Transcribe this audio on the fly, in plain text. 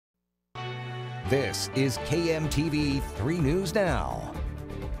This is KMTV 3 News Now.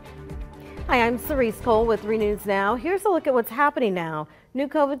 Hi, I'm Cerise Cole with 3 News Now. Here's a look at what's happening now. New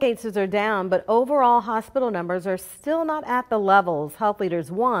COVID cases are down, but overall hospital numbers are still not at the levels health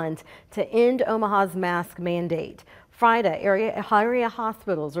leaders want to end Omaha's mask mandate. Friday, area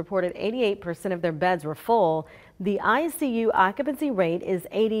hospitals reported 88% of their beds were full. The ICU occupancy rate is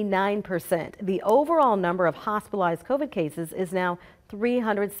 89%. The overall number of hospitalized COVID cases is now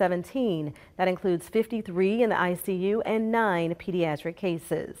 317. That includes 53 in the ICU and 9 pediatric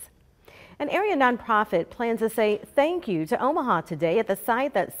cases. An area nonprofit plans to say thank you to Omaha today at the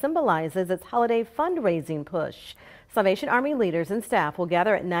site that symbolizes its holiday fundraising push. Salvation Army leaders and staff will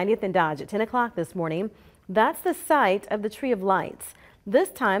gather at 90th and Dodge at 10 o'clock this morning. That's the site of the Tree of Lights. This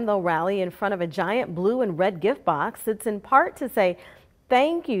time they'll rally in front of a giant blue and red gift box. It's in part to say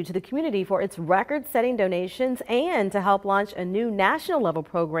thank you to the community for its record-setting donations and to help launch a new national level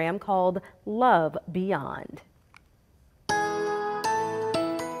program called Love Beyond.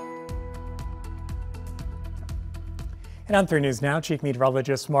 And on 3 News Now, Chief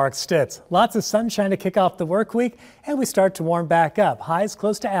Meteorologist Mark Stitz. Lots of sunshine to kick off the work week, and we start to warm back up. Highs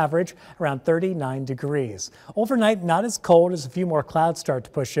close to average, around 39 degrees. Overnight, not as cold as a few more clouds start to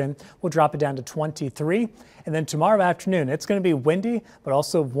push in. We'll drop it down to 23. And then tomorrow afternoon, it's going to be windy, but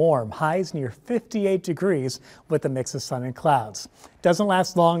also warm. Highs near 58 degrees with a mix of sun and clouds. Doesn't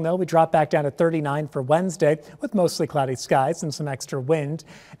last long, though. We drop back down to 39 for Wednesday with mostly cloudy skies and some extra wind.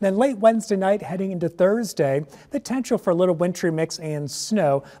 And then late Wednesday night, heading into Thursday, potential for a little wintry mix and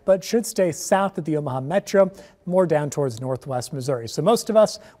snow, but should stay south of the Omaha Metro, more down towards northwest Missouri. So most of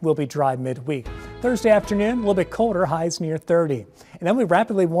us will be dry midweek. Thursday afternoon, a little bit colder, highs near 30. And then we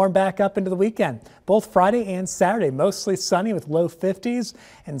rapidly warm back up into the weekend. Both Friday and Saturday, mostly sunny with low 50s.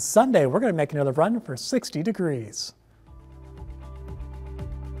 And Sunday, we're going to make another run for 60 degrees.